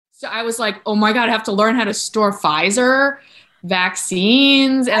So I was like, oh my God, I have to learn how to store Pfizer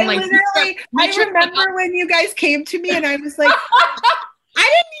vaccines. And I remember when you guys came to me and I was like, I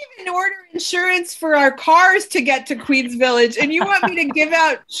didn't even order insurance for our cars to get to Queens Village. And you want me to give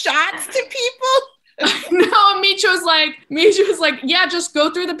out shots to people? No, Mitra was like, yeah, just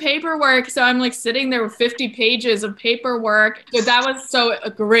go through the paperwork. So I'm like sitting there with 50 pages of paperwork. So that was so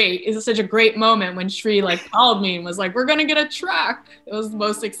great. It was such a great moment when Shri like called me and was like, we're going to get a truck. It was the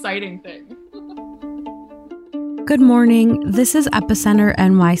most exciting thing. Good morning. This is Epicenter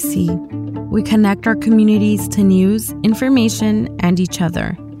NYC. We connect our communities to news, information, and each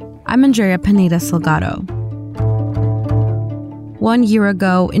other. I'm Andrea Pineda Salgado. 1 year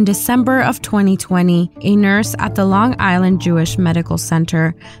ago, in December of 2020, a nurse at the Long Island Jewish Medical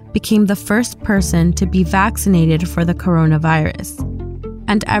Center became the first person to be vaccinated for the coronavirus.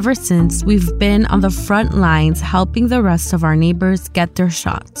 And ever since, we've been on the front lines helping the rest of our neighbors get their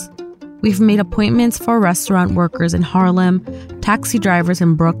shots. We've made appointments for restaurant workers in Harlem, taxi drivers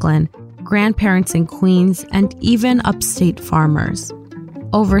in Brooklyn, grandparents in Queens, and even upstate farmers.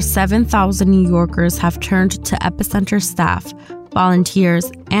 Over 7,000 New Yorkers have turned to Epicenter staff,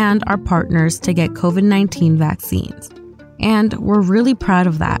 volunteers, and our partners to get COVID-19 vaccines. And we're really proud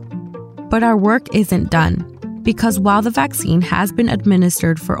of that. But our work isn't done, because while the vaccine has been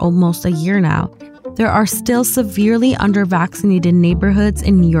administered for almost a year now, there are still severely under-vaccinated neighborhoods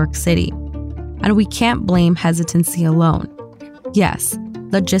in New York City. And we can't blame hesitancy alone. Yes,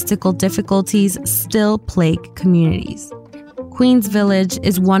 logistical difficulties still plague communities. Queens Village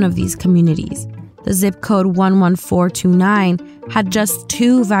is one of these communities. The zip code 11429 had just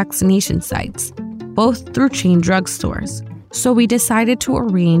 2 vaccination sites, both through chain drugstores. So we decided to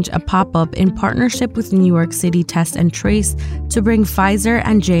arrange a pop-up in partnership with New York City Test and Trace to bring Pfizer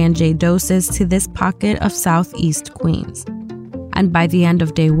and J&J doses to this pocket of Southeast Queens. And by the end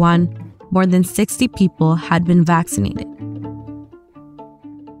of day 1, more than 60 people had been vaccinated.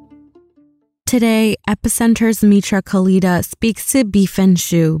 Today, Epicenter's Mitra Kalita speaks to Biphen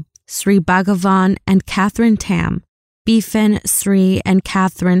Shu, Sri Bhagavan, and Catherine Tam. Biphen, Sri, and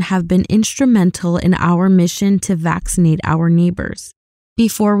Catherine have been instrumental in our mission to vaccinate our neighbors.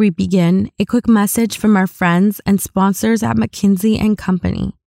 Before we begin, a quick message from our friends and sponsors at McKinsey &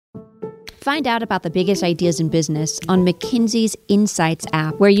 Company. Find out about the biggest ideas in business on McKinsey's Insights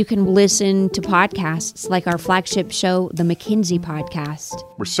app, where you can listen to podcasts like our flagship show, The McKinsey Podcast.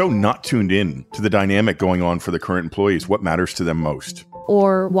 We're so not tuned in to the dynamic going on for the current employees, what matters to them most.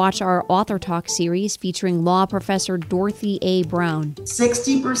 Or watch our Author Talk series featuring law professor Dorothy A. Brown.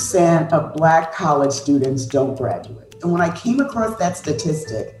 60% of Black college students don't graduate. And when I came across that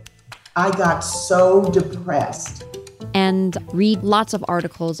statistic, I got so depressed. And read lots of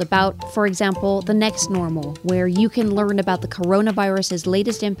articles about, for example, The Next Normal, where you can learn about the coronavirus's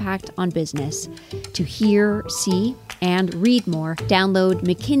latest impact on business. To hear, see, and read more, download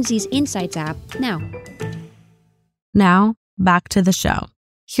McKinsey's Insights app now. Now, back to the show.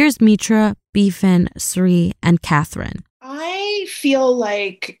 Here's Mitra, Biphen, Sri, and Catherine. I feel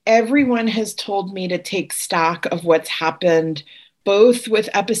like everyone has told me to take stock of what's happened, both with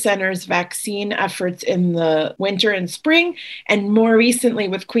Epicenter's vaccine efforts in the winter and spring, and more recently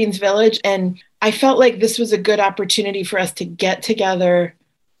with Queens Village. And I felt like this was a good opportunity for us to get together,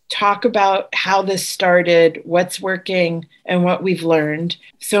 talk about how this started, what's working, and what we've learned.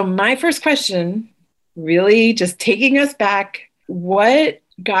 So my first question, really just taking us back, what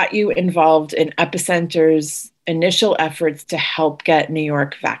got you involved in Epicenter's initial efforts to help get New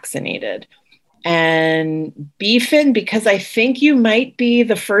York vaccinated? And Biphen, because I think you might be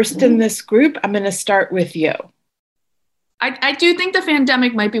the first in this group, I'm going to start with you. I do think the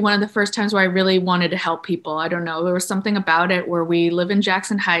pandemic might be one of the first times where I really wanted to help people. I don't know. There was something about it where we live in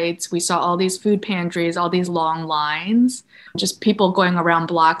Jackson Heights. We saw all these food pantries, all these long lines, just people going around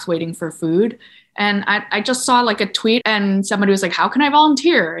blocks waiting for food. And I just saw like a tweet and somebody was like, how can I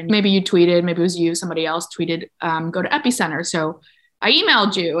volunteer? And maybe you tweeted, maybe it was you, somebody else tweeted, go to Epicenter. So I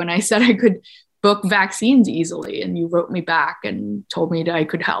emailed you and I said I could book vaccines easily. And you wrote me back and told me that I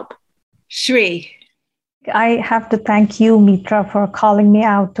could help. Shri. I have to thank you, Mitra, for calling me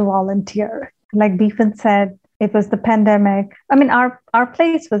out to volunteer. Like Biphen said, it was the pandemic. I mean, our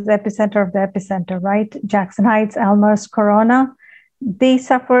place was the epicenter of the epicenter, right? Jackson Heights, Elmhurst, Corona. We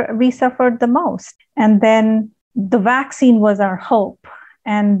suffered the most. And then the vaccine was our hope.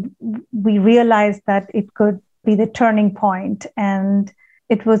 And we realized that it could be the turning point. And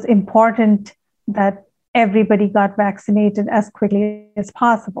it was important that everybody got vaccinated as quickly as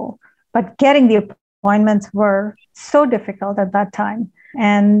possible. But getting the appointments were so difficult at that time.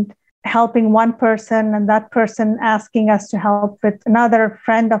 And helping one person and that person asking us to help with another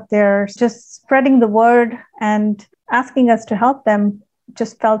friend of theirs, just spreading the word and asking us to help them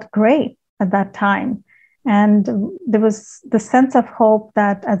just felt great at that time. And there was the sense of hope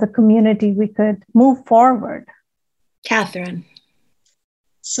that as a community, we could move forward. Catherine.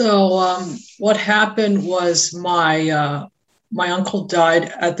 So what happened was my uncle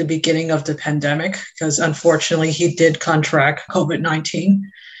died at the beginning of the pandemic because unfortunately he did contract COVID-19.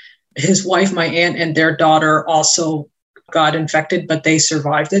 His wife, my aunt, and their daughter also got infected, but they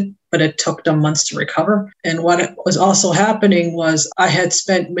survived it. But it took them months to recover. And what was also happening was I had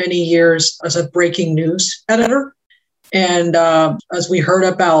spent many years as a breaking news editor. And as we heard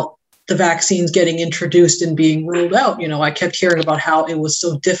about the vaccines getting introduced and being rolled out, I kept hearing about how it was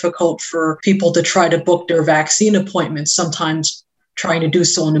so difficult for people to try to book their vaccine appointments, sometimes trying to do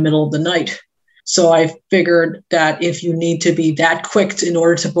so in the middle of the night. So I figured that if you need to be that quick in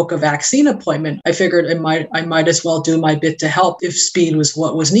order to book a vaccine appointment, I figured I might as well do my bit to help if speed was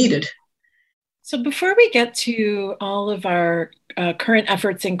what was needed. So before we get to all of our current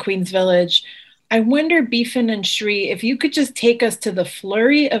efforts in Queens Village, I wonder, Biphin and Shri, if you could just take us to the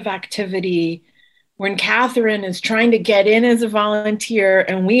flurry of activity when Catherine is trying to get in as a volunteer,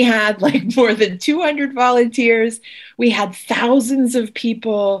 and we had like more than 200 volunteers. We had thousands of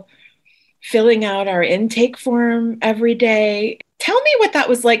people filling out our intake form every day. Tell me what that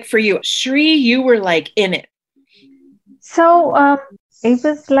was like for you. Shri, you were like in it. So it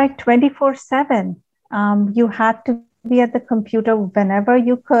was like 24/7. You had to be at the computer whenever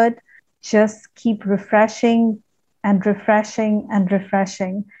you could, just keep refreshing and refreshing and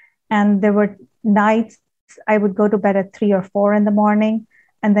refreshing. And there were nights I would go to bed at 3 or 4 in the morning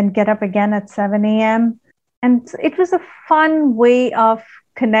and then get up again at 7 a.m. And it was a fun way of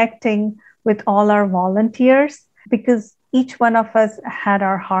connecting with all our volunteers because each one of us had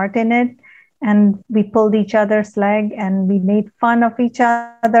our heart in it, and we pulled each other's leg and we made fun of each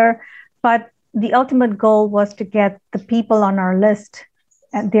other. But the ultimate goal was to get the people on our list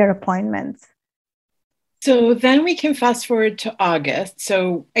at their appointments. So then we can fast forward to August.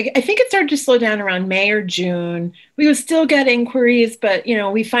 So I think it started to slow down around May or June. We would still get inquiries, but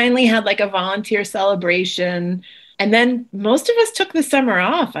we finally had like a volunteer celebration. And then most of us took the summer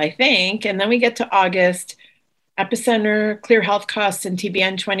off, I think. And then we get to August. Epicenter, Clear Health Costs, and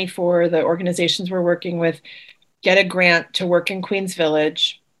TBN24, the organizations we're working with, get a grant to work in Queens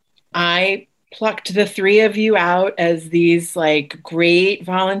Village. I plucked the three of you out as these like great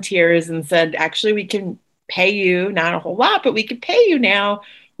volunteers and said, actually, we can pay you, not a whole lot, but we can pay you now.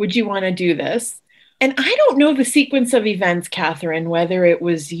 Would you want to do this? And I don't know the sequence of events, Catherine, whether it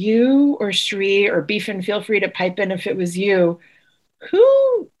was you or Shri or Biphin, feel free to pipe in if it was you.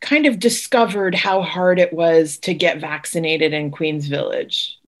 Who kind of discovered how hard it was to get vaccinated in Queens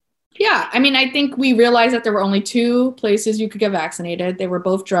Village? Yeah, I mean, I think we realized that there were only 2 places you could get vaccinated. They were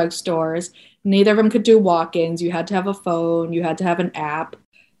both drugstores. Neither of them could do walk-ins. You had to have a phone. You had to have an app.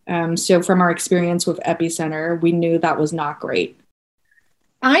 So from our experience with Epicenter, we knew that was not great.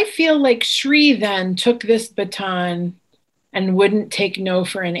 I feel like Shri then took this baton and wouldn't take no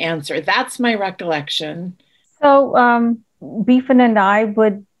for an answer. That's my recollection. So Biphin and I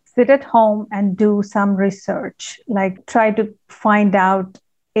would sit at home and do some research, like try to find out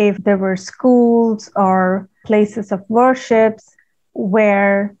if there were schools or places of worships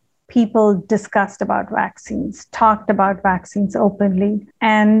where people discussed about vaccines, talked about vaccines openly.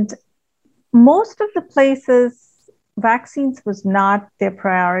 And most of the places, vaccines was not their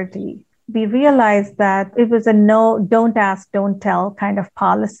priority. We realized that it was a no, don't ask, don't tell kind of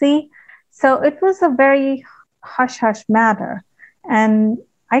policy. So it was a very hush-hush matter. And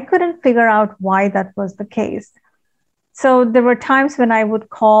I couldn't figure out why that was the case. So there were times when I would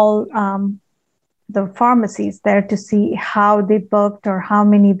call the pharmacies there to see how they booked or how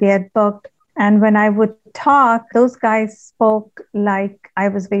many they had booked. And when I would talk, those guys spoke like I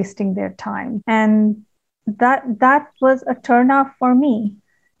was wasting their time. And that was a turnoff for me.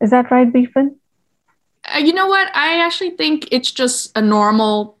 Is that right, Biphin? You know what? I actually think it's just a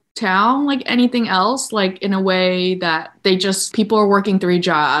normal town like anything else, like in a way that people are working 3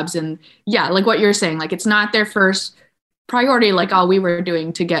 jobs. And yeah, like what you're saying, like it's not their first priority, like all we were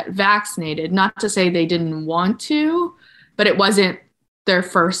doing to get vaccinated. Not to say they didn't want to, but it wasn't their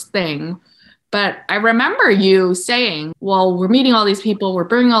first thing. But I remember you saying, well, we're meeting all these people, we're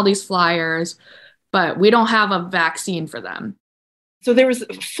bringing all these flyers, but we don't have a vaccine for them. So there was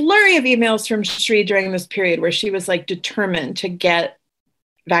a flurry of emails from Shri during this period where she was like determined to get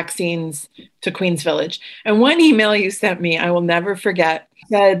vaccines to Queens Village. And one email you sent me, I will never forget,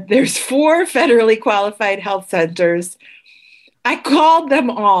 said there's 4 federally qualified health centers. I called them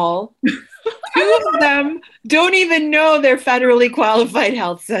all. 2 of them don't even know they're federally qualified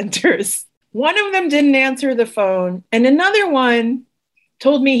health centers. One of them didn't answer the phone, and another one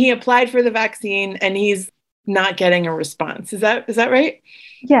told me he applied for the vaccine and he's not getting a response. Is that right?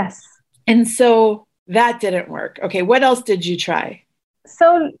 Yes. And so that didn't work. Okay, what else did you try?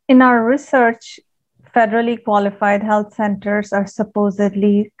 So in our research, federally qualified health centers are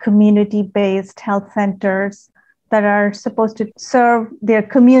supposedly community-based health centers that are supposed to serve their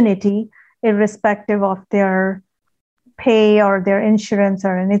community irrespective of their pay or their insurance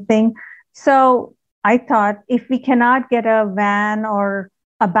or anything. So I thought if we cannot get a van or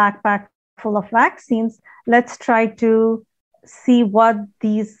a backpack full of vaccines, let's try to see what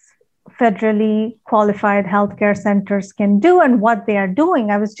these federally qualified healthcare centers can do and what they are doing.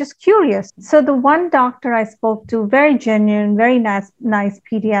 I was just curious. So the one doctor I spoke to, very genuine, very nice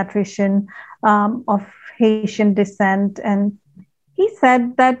pediatrician of Haitian descent, and he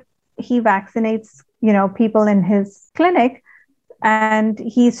said that he vaccinates, people in his clinic, and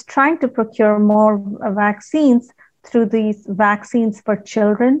he's trying to procure more vaccines through these Vaccines for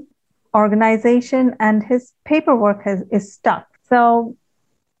Children organization, and his paperwork is stuck. So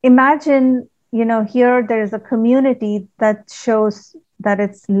imagine, here there is a community that shows that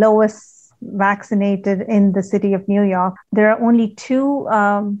it's lowest vaccinated in the city of New York. There are only 2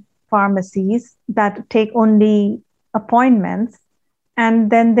 pharmacies that take only appointments.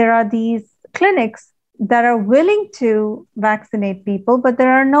 And then there are these clinics that are willing to vaccinate people, but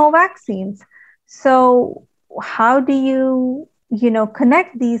there are no vaccines. So how do you,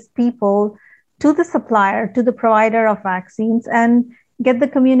 connect these people to the supplier, to the provider of vaccines, and get the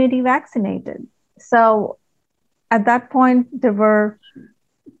community vaccinated? So at that point, there were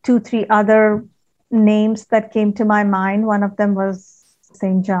 2-3 other names that came to my mind. One of them was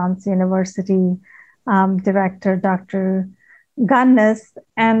St. John's University director, Dr. Gunnis,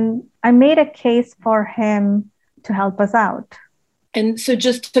 and I made a case for him to help us out. And so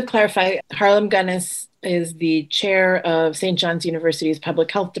just to clarify, Harlem Gunnis is the chair of St. John's University's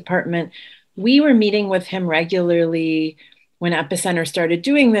Public Health Department. We were meeting with him regularly when Epicenter started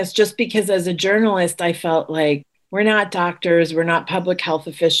doing this, just because as a journalist, I felt like we're not doctors, we're not public health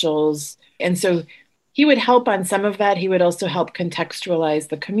officials. And so he would help on some of that. He would also help contextualize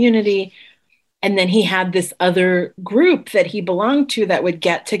the community. And then he had this other group that he belonged to that would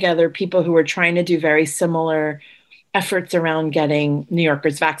get together people who were trying to do very similar efforts around getting New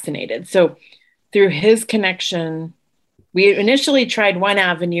Yorkers vaccinated. So through his connection, we initially tried one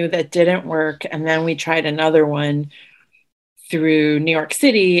avenue that didn't work, and then we tried another one through New York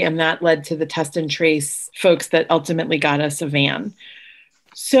City, and that led to the test and trace folks that ultimately got us a van.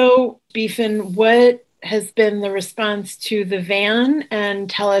 So, Beefin, what has been the response to the van, and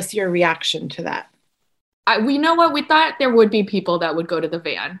tell us your reaction to that? We know what we thought there would be people that would go to the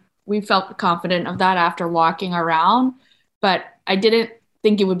van. We felt confident of that after walking around, but I didn't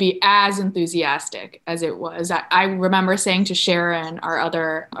think it would be as enthusiastic as it was. I remember saying to Sharon, our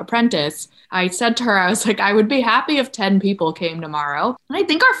other apprentice, I said to her, I was like, I would be happy if 10 people came tomorrow. And I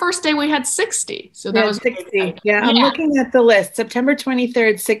think our first day we had 60. So that was 60. Yeah, I'm looking at the list. September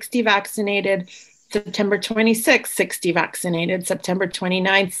 23rd, 60 vaccinated. September 26th, 60 vaccinated. September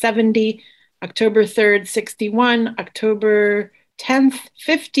 29th, 70. October 3rd, 61. October 10th,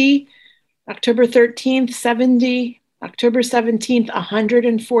 50. October 13th, 70. October 17th,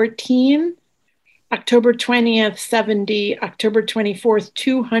 114. October 20th, 70. October 24th,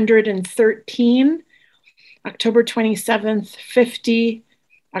 213. October 27th, 50.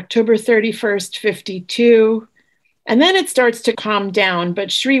 October 31st, 52. And then it starts to calm down.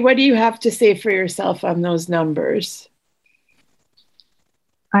 But Shri, what do you have to say for yourself on those numbers?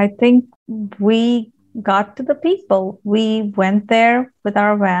 I think we got to the people. We went there with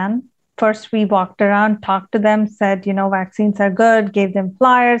our van. First, we walked around, talked to them, said, vaccines are good, gave them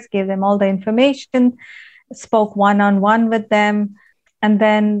flyers, gave them all the information, spoke one-on-one with them. And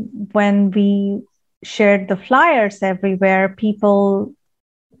then when we shared the flyers everywhere, people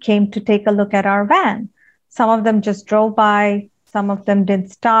came to take a look at our van. Some of them just drove by, some of them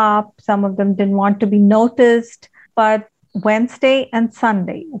didn't stop, some of them didn't want to be noticed. But Wednesday and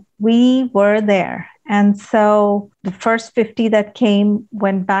Sunday, we were there. And so the first 50 that came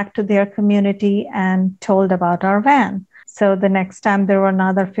went back to their community and told about our van. So the next time there were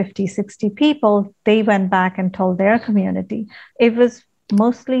another 50, 60 people, they went back and told their community. It was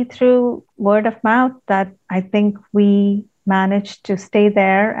mostly through word of mouth that I think we managed to stay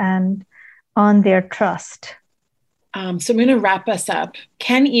there and earn their trust. So I'm going to wrap us up.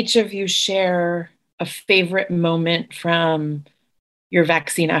 Can each of you share a favorite moment from your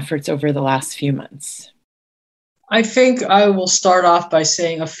vaccine efforts over the last few months? I think I will start off by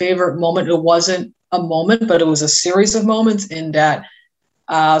saying a favorite moment. It wasn't a moment, but it was a series of moments in that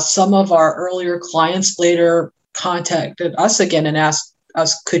some of our earlier clients later contacted us again and asked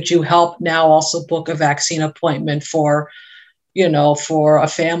us, could you help now also book a vaccine appointment for a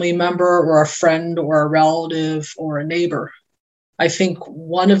family member or a friend or a relative or a neighbor? I think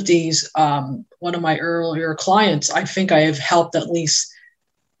one of my earlier clients, I think I have helped at least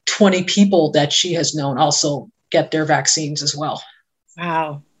 20 people that she has known also get their vaccines as well.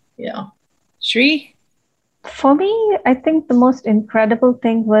 Wow. Yeah. Shri? For me, I think the most incredible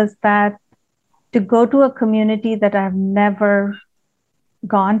thing was that to go to a community that I've never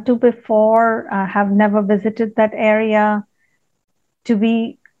gone to before, have never visited that area, to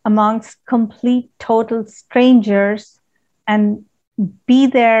be amongst complete, total strangers and be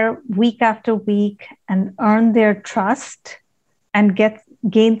there week after week and earn their trust and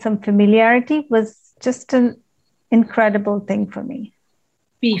gain some familiarity was just an incredible thing for me.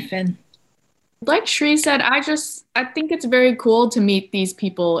 Beefin. Like Shri said, I think it's very cool to meet these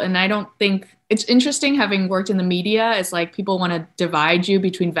people. And I don't think it's interesting having worked in the media. It's like people want to divide you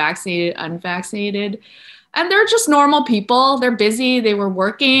between vaccinated, unvaccinated. And they're just normal people. They're busy. They were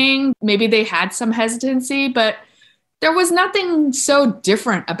working. Maybe they had some hesitancy, but there was nothing so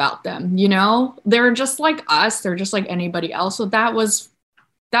different about them. They're just like us. They're just like anybody else. So that was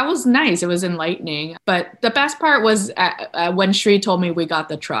nice. It was enlightening. But the best part was when Shri told me we got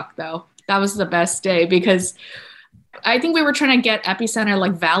the truck, though. That was the best day because I think we were trying to get Epicenter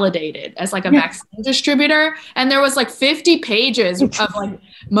like validated as like a vaccine distributor. And there was like 50 pages of like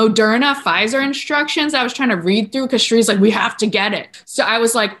Moderna, Pfizer instructions I was trying to read through because Shri's like, we have to get it. So I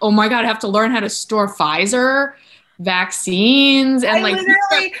was like, oh my God, I have to learn how to store Pfizer vaccines. And I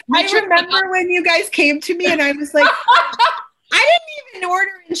remember when you guys came to me and I was like, I didn't even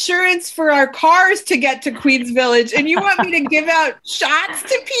order insurance for our cars to get to Queens Village. And you want me to give out shots to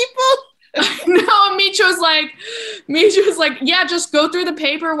people? No, Misha was like, yeah, just go through the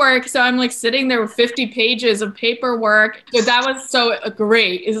paperwork. So I'm like sitting there with 50 pages of paperwork. So that was so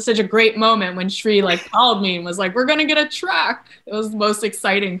great. It was such a great moment when Shri like called me and was like, we're going to get a truck. It was the most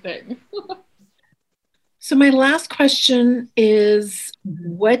exciting thing. So my last question is,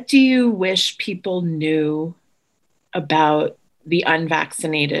 what do you wish people knew about the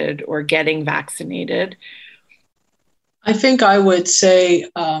unvaccinated or getting vaccinated? I think I would say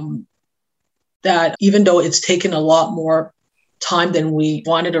that even though it's taken a lot more time than we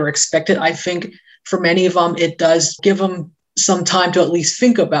wanted or expected, I think for many of them, it does give them some time to at least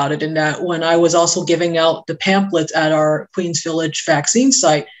think about it. And that when I was also giving out the pamphlets at our Queens Village vaccine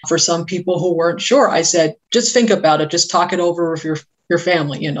site, for some people who weren't sure, I said, just think about it, just talk it over with your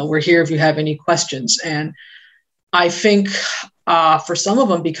family. We're here if you have any questions. And I think for some of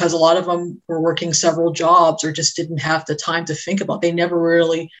them, because a lot of them were working several jobs or just didn't have the time to think about, they never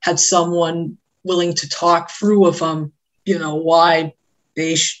really had someone willing to talk through with them, why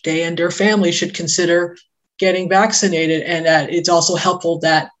they and their family should consider getting vaccinated. And that it's also helpful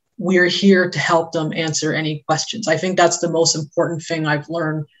that we're here to help them answer any questions. I think that's the most important thing I've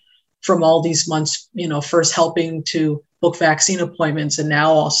learned from all these months, first helping to book vaccine appointments and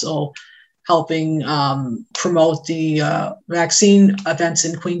now also helping promote the vaccine events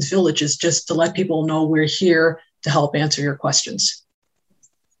in Queens Village, is just to let people know we're here to help answer your questions.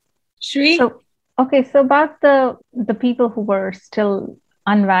 Shri? So about the people who were still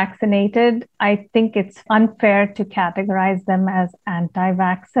unvaccinated, I think it's unfair to categorize them as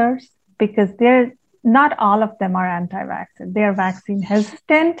anti-vaxxers because not all of them are anti-vaxxer. They're vaccine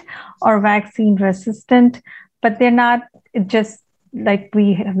hesitant or vaccine resistant, but they're not just like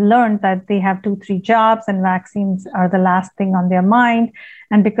we have learned that they have 2-3 jobs and vaccines are the last thing on their mind.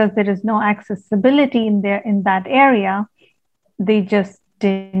 And because there is no accessibility in that area, they just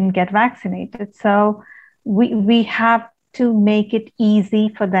didn't get vaccinated. So we have to make it easy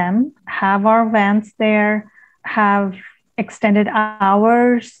for them, have our vans there, have extended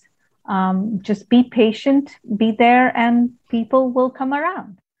hours, just be patient, be there, and people will come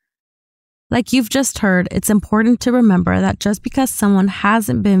around. Like you've just heard, it's important to remember that just because someone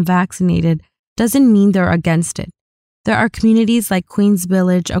hasn't been vaccinated doesn't mean they're against it. There are communities like Queens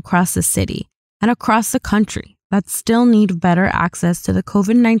Village across the city and across the country that still need better access to the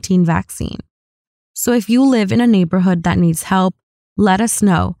COVID-19 vaccine. So if you live in a neighborhood that needs help, let us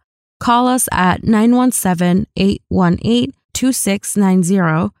know. Call us at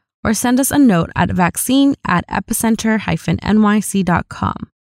 917-818-2690 or send us a note at vaccine@epicenter-nyc.com.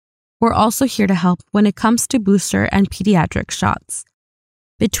 We're also here to help when it comes to booster and pediatric shots.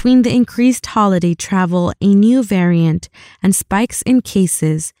 Between the increased holiday travel, a new variant, and spikes in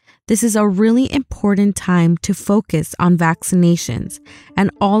cases, this is a really important time to focus on vaccinations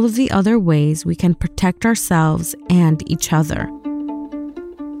and all of the other ways we can protect ourselves and each other.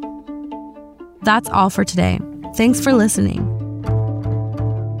 That's all for today. Thanks for listening.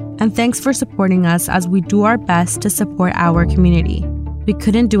 And thanks for supporting us as we do our best to support our community. We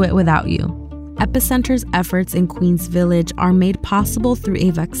couldn't do it without you. Epicenter's efforts in Queens Village are made possible through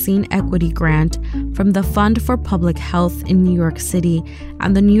a vaccine equity grant from the Fund for Public Health in New York City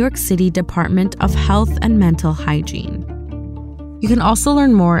and the New York City Department of Health and Mental Hygiene. You can also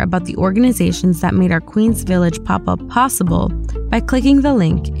learn more about the organizations that made our Queens Village pop-up possible by clicking the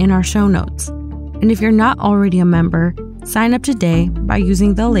link in our show notes. And if you're not already a member, sign up today by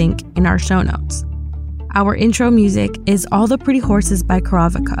using the link in our show notes. Our intro music is All the Pretty Horses by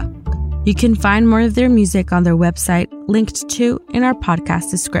Karavika. You can find more of their music on their website, linked to in our podcast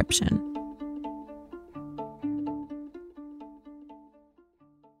description.